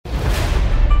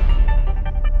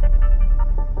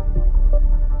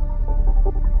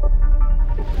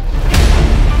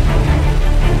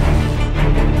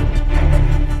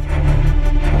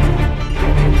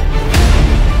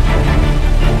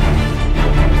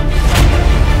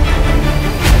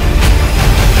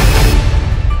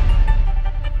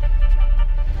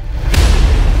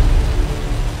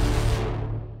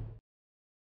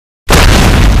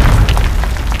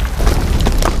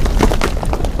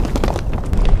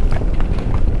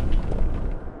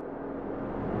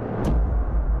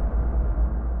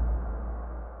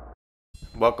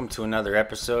welcome to another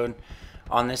episode.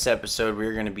 On this episode,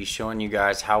 we're going to be showing you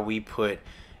guys how we put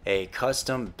a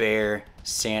custom bare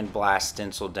sandblast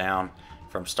stencil down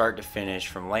from start to finish,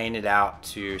 from laying it out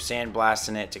to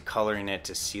sandblasting it to coloring it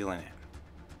to sealing it.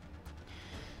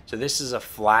 So this is a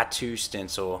flat 2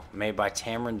 stencil made by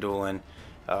Tamron Doolin.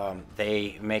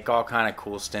 They make all kind of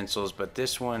cool stencils, but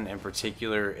this one in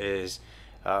particular is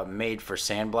made for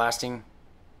sandblasting.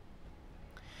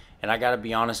 And I gotta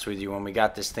be honest with you, when we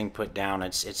got this thing put down,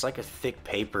 it's like a thick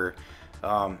paper,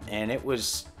 and it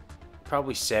was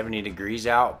probably 70 degrees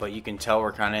out, but you can tell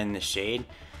we're kind of in the shade.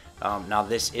 Now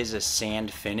this is a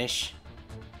sand finish,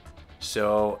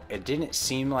 so it didn't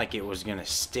seem like it was gonna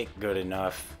stick good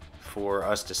enough for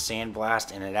us to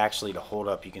sandblast and it actually to hold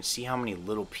up. You can see how many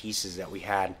little pieces that we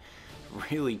had.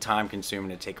 Really time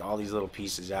consuming to take all these little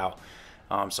pieces out.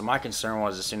 So my concern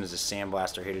was as soon as the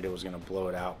sandblaster hit it, it was going to blow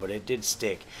it out, but it did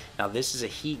stick. Now this is a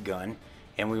heat gun,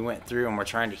 and we went through and we're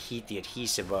trying to heat the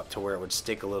adhesive up to where it would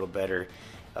stick a little better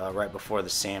right before the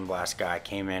sandblast guy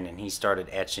came in and he started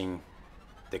etching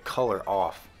the color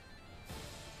off.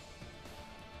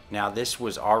 Now this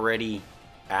was already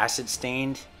acid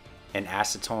stained and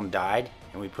acetone dyed,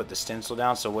 and we put the stencil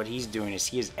down. So what he's doing is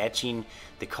he is etching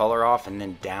the color off and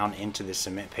then down into the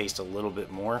cement paste a little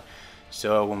bit more.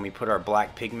 So when we put our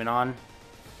black pigment on,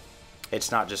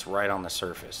 it's not just right on the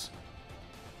surface.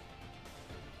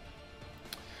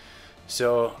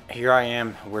 So here I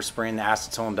am, we're spraying the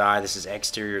acetone dye. This is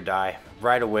exterior dye.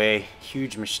 Right away,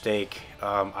 huge mistake.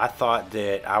 I thought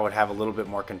that I would have a little bit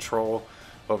more control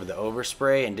over the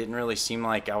overspray and didn't really seem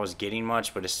like I was getting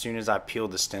much, but as soon as I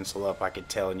peeled the stencil up, I could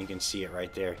tell, and you can see it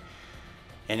right there.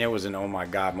 And it was an oh my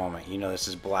god moment. You know, this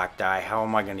is black dye. How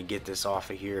am I going to get this off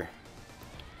of here?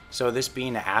 So this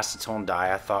being an acetone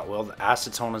dye, I thought, well, the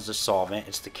acetone is the solvent,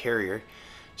 it's the carrier.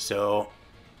 So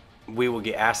we will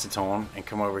get acetone and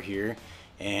come over here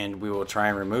and we will try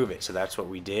and remove it. So that's what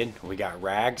we did. We got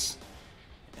rags.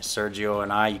 Sergio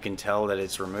and I, you can tell that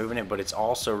it's removing it, but it's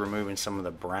also removing some of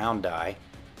the brown dye,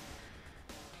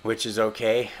 which is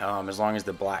okay as long as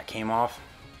the black came off.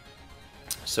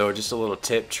 So just a little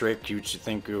tip trick you should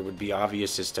think it would be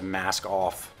obvious is to mask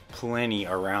off plenty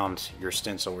around your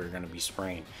stencil where you're going to be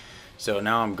spraying. So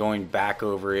now I'm going back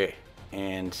over it,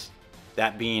 and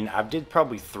that being, I did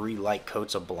probably 3 light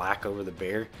coats of black over the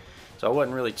bare, so I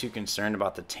wasn't really too concerned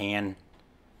about the tan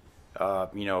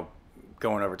you know,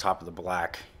 going over top of the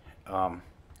black. And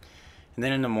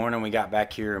then in the morning we got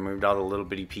back here and moved all the little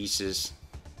bitty pieces,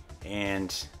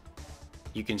 and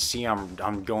you can see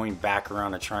I'm going back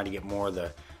around and trying to get more of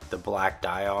the black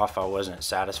dye off. I wasn't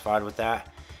satisfied with that.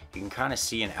 You can kind of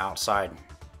see an outside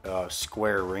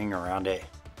square ring around it.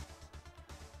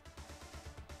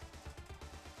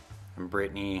 And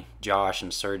Brittany, Josh,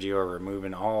 and Sergio are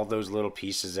removing all those little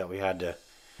pieces that we had to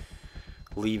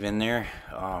leave in there.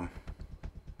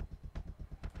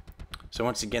 So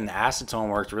once again, the acetone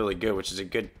worked really good, which is a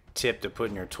good tip to put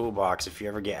in your toolbox. If you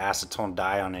ever get acetone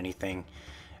dye on anything,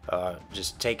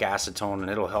 just take acetone and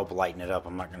it'll help lighten it up.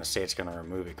 I'm not going to say it's going to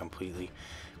remove it completely.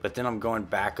 But then I'm going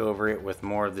back over it with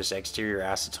more of this exterior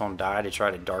acetone dye to try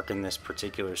to darken this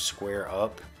particular square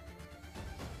up.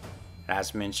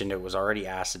 As mentioned, it was already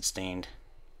acid stained.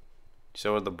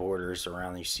 So are the borders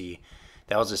around, you see.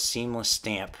 That was a seamless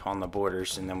stamp on the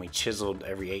borders, and then we chiseled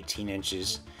every 18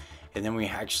 inches. And then we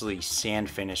actually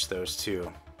sand finished those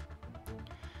too.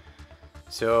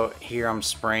 So here I'm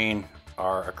spraying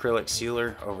our acrylic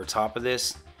sealer over top of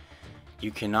this.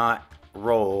 You cannot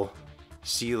roll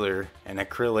sealer, an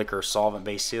acrylic or solvent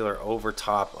based sealer, over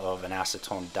top of an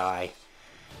acetone dye.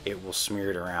 It will smear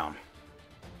it around.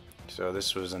 So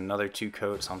this was another 2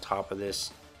 coats on top of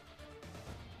this.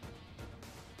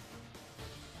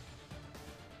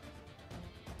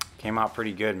 Came out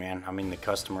pretty good, man. I mean, the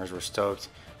customers were stoked.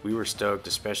 We were stoked,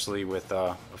 especially with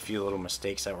a few little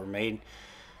mistakes that were made,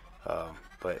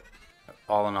 but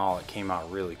all in all, it came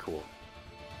out really cool.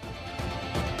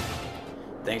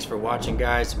 Thanks for watching,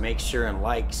 guys. Make sure and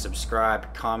like,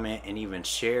 subscribe, comment, and even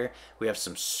share. We have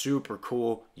some super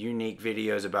cool, unique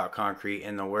videos about concrete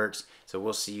in the works. So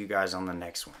we'll see you guys on the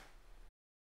next one.